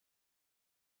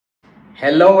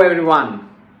Hello everyone,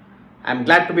 I'm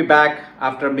glad to be back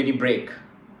after a mini break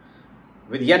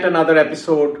with yet another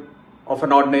episode of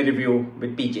an ordinary review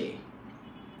with PJ.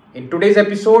 In today's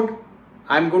episode,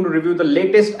 I'm going to review the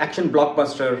latest action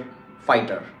blockbuster,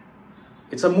 Fighter.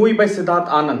 It's a movie by Siddharth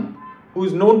Anand, who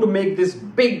is known to make these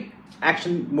big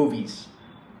action movies.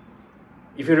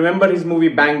 If you remember his movie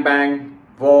Bang Bang,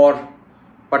 War,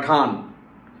 Pathaan,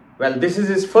 well, this is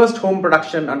his first home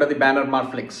production under the banner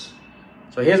Marflix.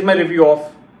 So here's my review of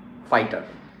Fighter.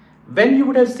 When you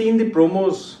would have seen the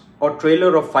promos or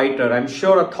trailer of Fighter, I'm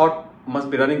sure a thought must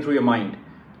be running through your mind.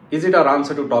 Is it our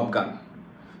answer to Top Gun?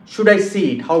 Should I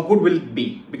see it? How good will it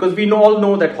be? Because we all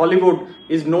know that Hollywood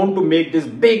is known to make these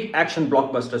big action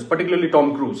blockbusters, particularly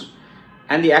Tom Cruise.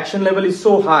 And the action level is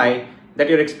so high that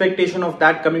your expectation of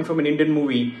that coming from an Indian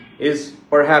movie is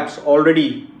perhaps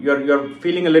already, you're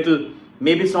feeling a little,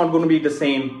 maybe it's not going to be the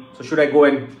same. So should I go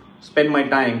and spend my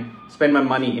time, spend my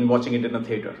money in watching it in a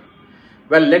theater?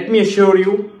 Well, let me assure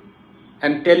you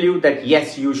and tell you that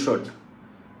yes, you should.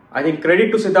 I think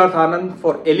credit to Siddharth Anand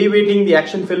for elevating the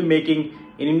action filmmaking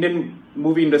in Indian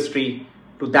movie industry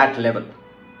to that level.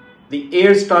 The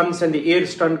air stunts and the air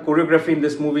stunt choreography in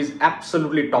this movie is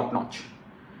absolutely top notch.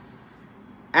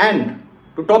 And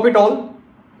to top it all,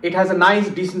 it has a nice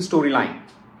decent storyline.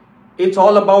 It's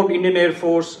all about Indian Air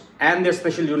Force and their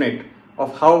special unit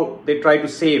of how they try to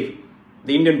save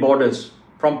the Indian borders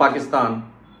from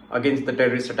Pakistan against the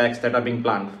terrorist attacks that are being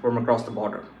planned from across the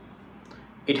border.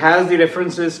 It has the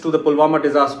references to the Pulwama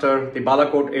disaster, the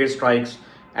Balakot airstrikes,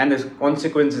 and the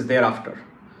consequences thereafter.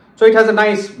 So it has a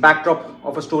nice backdrop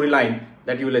of a storyline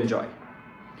that you will enjoy.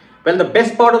 Well, the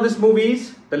best part of this movie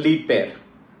is the lead pair,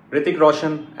 Hrithik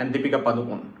Roshan and Deepika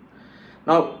Padukone.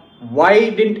 Now,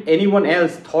 why didn't anyone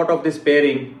else thought of this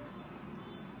pairing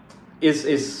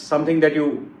is something that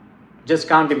you just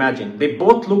can't imagine. They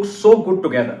both look so good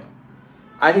together.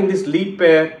 I think this lead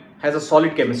pair has a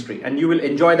solid chemistry and you will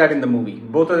enjoy that in the movie.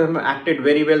 Both of them acted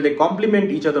very well. They complement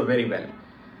each other very well.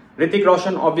 Hrithik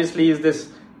Roshan obviously is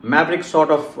this maverick sort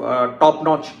of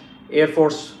top-notch Air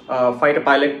Force fighter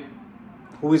pilot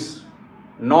who is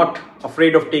not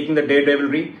afraid of taking the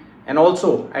daredevilry, and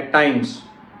also at times,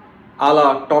 a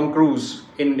la Tom Cruise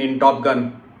in Top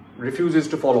Gun, refuses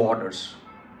to follow orders.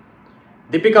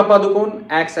 Deepika Padukone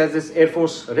acts as this Air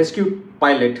Force rescue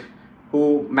pilot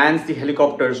who mans the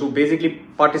helicopters, who basically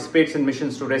participates in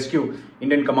missions to rescue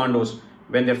Indian commandos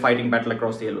when they're fighting battle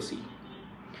across the LOC.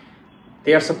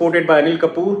 They are supported by Anil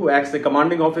Kapoor, who acts the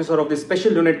commanding officer of this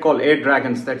special unit called Air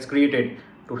Dragons that's created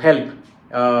to help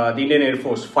the Indian Air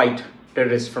Force fight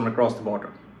terrorists from across the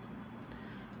border.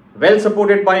 Well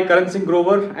supported by Karan Singh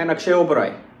Grover and Akshay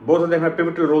Oberoi. Both of them have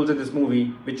pivotal roles in this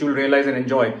movie, which you will realize and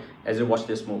enjoy as you watch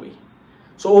this movie.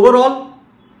 So overall,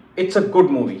 it's a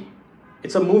good movie.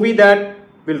 It's a movie that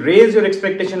will raise your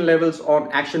expectation levels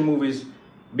on action movies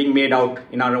being made out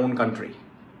in our own country.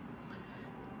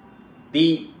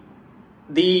 The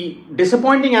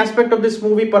disappointing aspect of this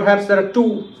movie, perhaps there are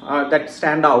two that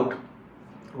stand out.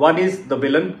 One is the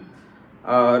villain,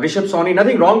 Rishabh, Sawhney.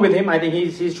 Nothing wrong with him. I think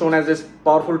he's shown as this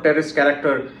powerful terrorist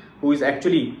character who is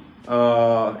actually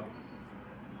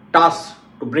tasked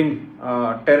to bring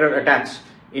terror attacks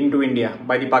into India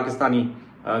by the Pakistani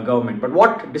government. But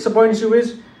what disappoints you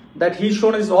is that he's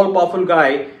shown as this all-powerful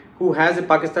guy who has the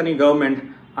Pakistani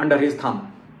government under his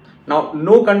thumb. Now,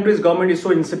 no country's government is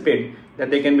so insipid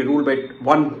that they can be ruled by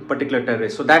one particular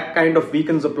terrorist. So that kind of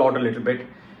weakens the plot a little bit.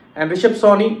 And Rishabh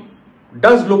Sawhney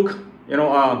does look, he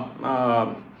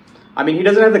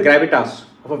doesn't have the gravitas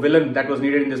of a villain that was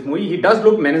needed in this movie. He does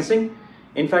look menacing.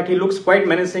 In fact, he looks quite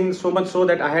menacing, so much so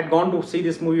that I had gone to see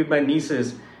this movie with my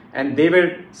nieces and they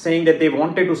were saying that they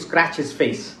wanted to scratch his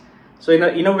face. So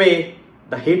in a way,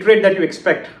 the hatred that you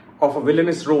expect of a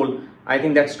villainous role, I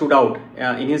think that stood out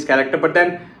in his character. But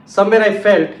then somewhere I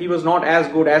felt he was not as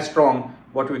good, as strong,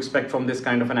 what you expect from this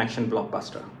kind of an action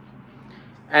blockbuster.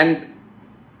 And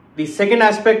the second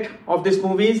aspect of this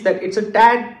movie is that it's a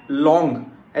tad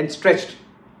long and stretched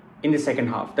in the second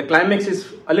half. The climax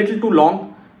is a little too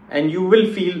long and you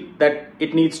will feel that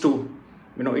it needs to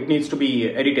be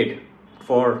edited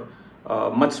for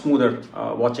much smoother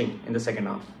watching in the second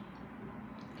half.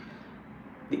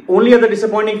 The only other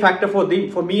disappointing factor for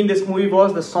me in this movie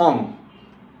was the song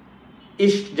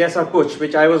Ishq Jaisa Kuch,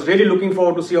 which I was really looking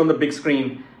forward to see on the big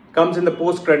screen, comes in the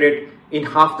post credit in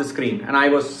half the screen, and I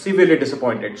was severely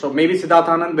disappointed. So maybe Siddharth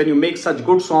Anand, when you make such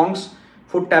good songs,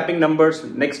 foot tapping numbers,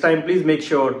 next time please make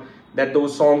sure that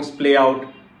those songs play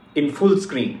out in full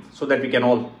screen so that we can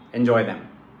all enjoy them.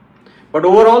 But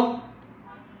overall,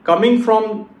 coming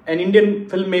from an Indian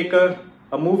filmmaker,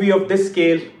 a movie of this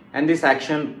scale and this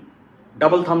action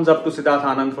double thumbs up to Siddharth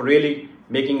Anand for really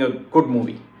making a good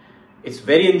movie. It's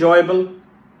very enjoyable,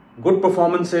 good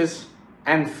performances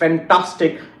and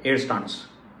fantastic air stunts.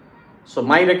 So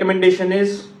my recommendation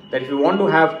is that if you want to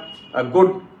have a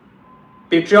good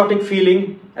patriotic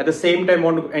feeling, at the same time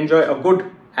want to enjoy a good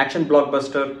action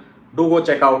blockbuster, do go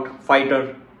check out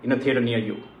Fighter in a theatre near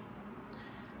you.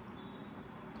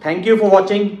 Thank you for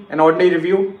watching an ordinary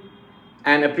review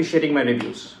and appreciating my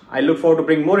reviews. I look forward to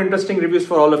bring more interesting reviews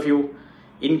for all of you.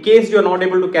 In case you are not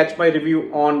able to catch my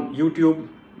review on YouTube,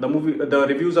 the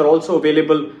reviews are also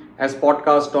available as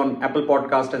podcast on Apple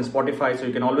Podcast and Spotify, so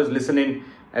you can always listen in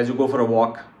as you go for a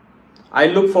walk. I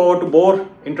look forward to more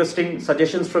interesting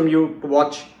suggestions from you to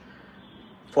watch,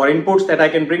 for inputs that I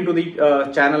can bring to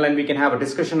the channel and we can have a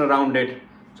discussion around it.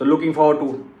 So looking forward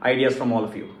to ideas from all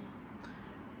of you.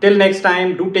 Till next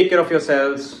time, do take care of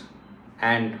yourselves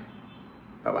and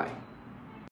bye-bye.